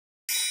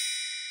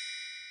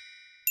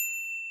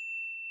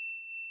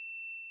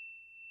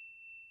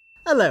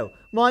Hello,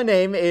 my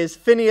name is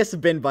Phineas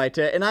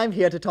Binbiter, and I'm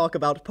here to talk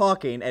about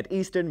parking at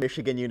Eastern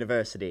Michigan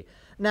University.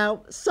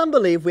 Now, some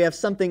believe we have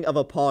something of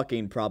a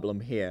parking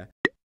problem here.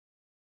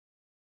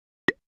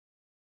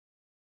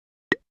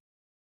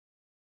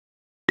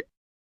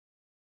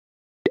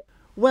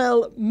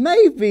 Well,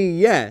 maybe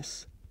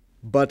yes,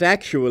 but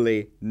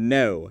actually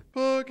no.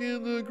 Park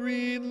in the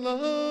green lot.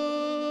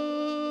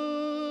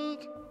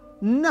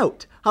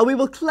 Note how we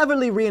will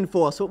cleverly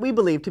reinforce what we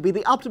believe to be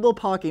the optimal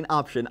parking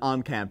option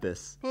on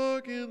campus.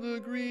 Park in the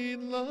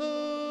green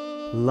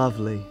lot.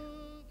 Lovely.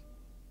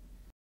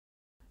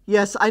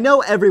 Yes, I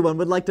know everyone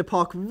would like to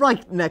park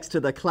right next to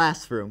the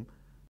classroom.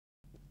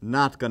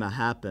 Not gonna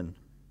happen.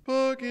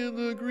 Park in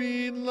the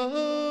green lot.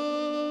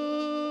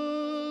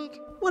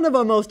 One of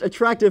our most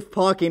attractive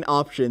parking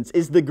options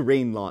is the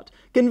Green Lot,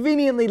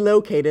 conveniently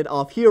located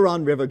off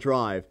Huron River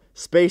Drive.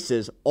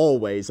 Spaces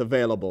always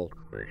available.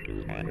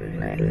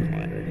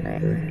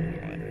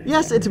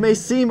 Yes, it may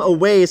seem a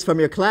ways from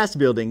your class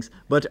buildings,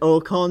 but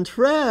au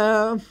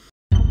contraire.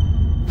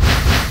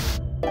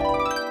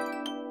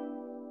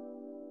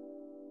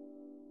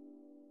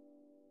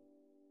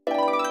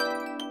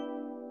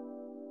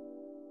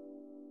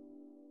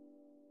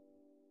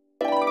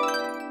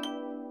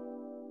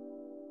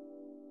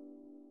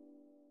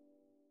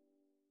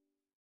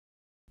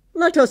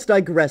 Let us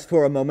digress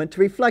for a moment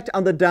to reflect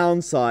on the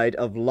downside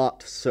of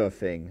lot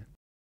surfing.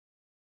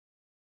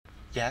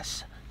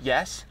 Yes,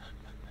 yes.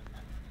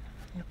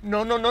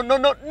 No, no, no, no,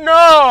 no,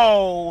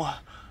 no!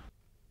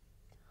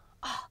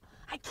 Oh,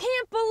 I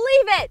can't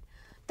believe it!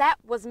 That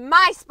was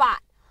my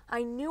spot.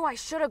 I knew I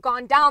should have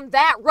gone down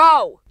that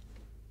row.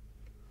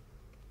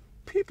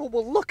 People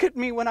will look at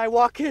me when I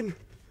walk in.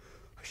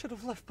 I should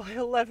have left by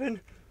 11.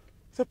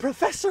 The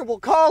professor will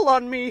call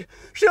on me.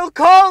 She'll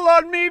call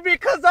on me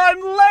because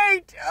I'm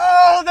late.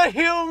 Oh, the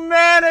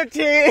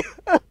humanity.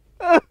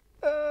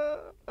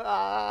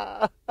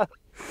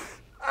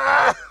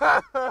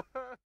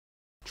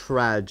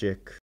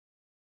 Tragic.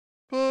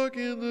 Park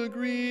in the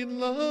green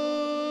lot.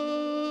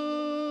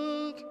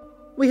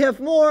 We have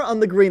more on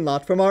the Green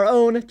Lot from our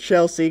own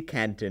Chelsea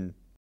Canton.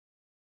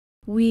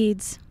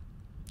 Weeds.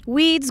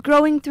 Weeds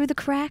growing through the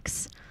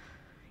cracks.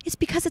 It's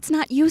because it's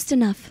not used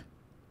enough.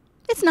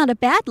 It's not a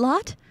bad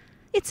lot.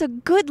 It's a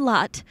good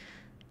lot.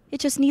 It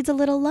just needs a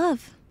little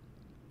love.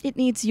 It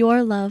needs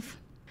your love.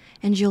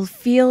 And you'll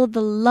feel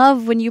the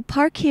love when you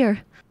park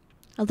here.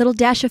 A little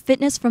dash of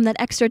fitness from that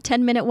extra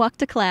 10-minute walk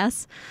to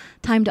class.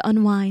 Time to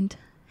unwind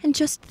and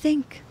just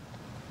think.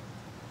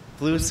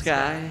 Blue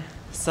sky,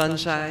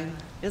 sunshine.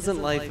 Isn't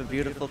life a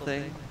beautiful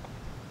thing?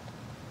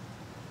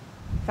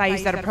 If I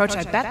use that approach,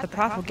 I bet the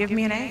prof will give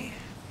me an A.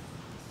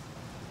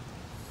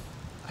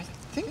 I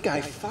think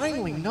I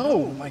finally know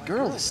what my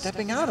girl is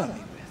stepping out on me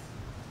with.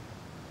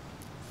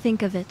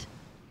 Think of it.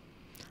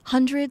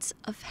 Hundreds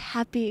of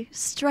happy,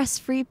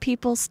 stress-free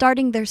people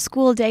starting their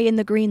school day in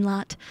the Green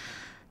Lot.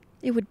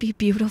 It would be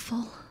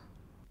beautiful.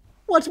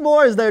 What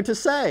more is there to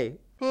say?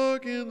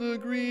 Park in the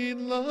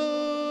green lot.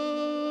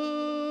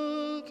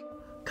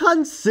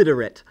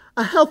 Consider it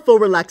a healthful,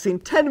 relaxing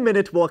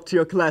 10-minute walk to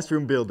your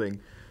classroom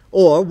building.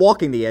 Or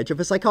walking the edge of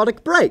a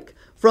psychotic break.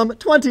 From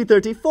 20,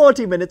 30,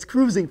 40 minutes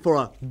cruising for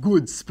a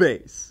good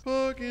space.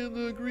 Park in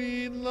the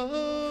green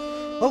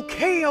lot.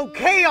 Okay,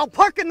 I'll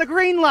park in the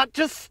green lot.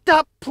 Just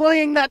stop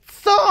playing that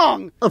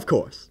song. Of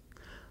course.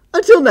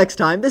 Until next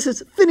time, this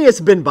is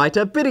Phineas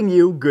Binbiter bidding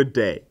you good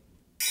day.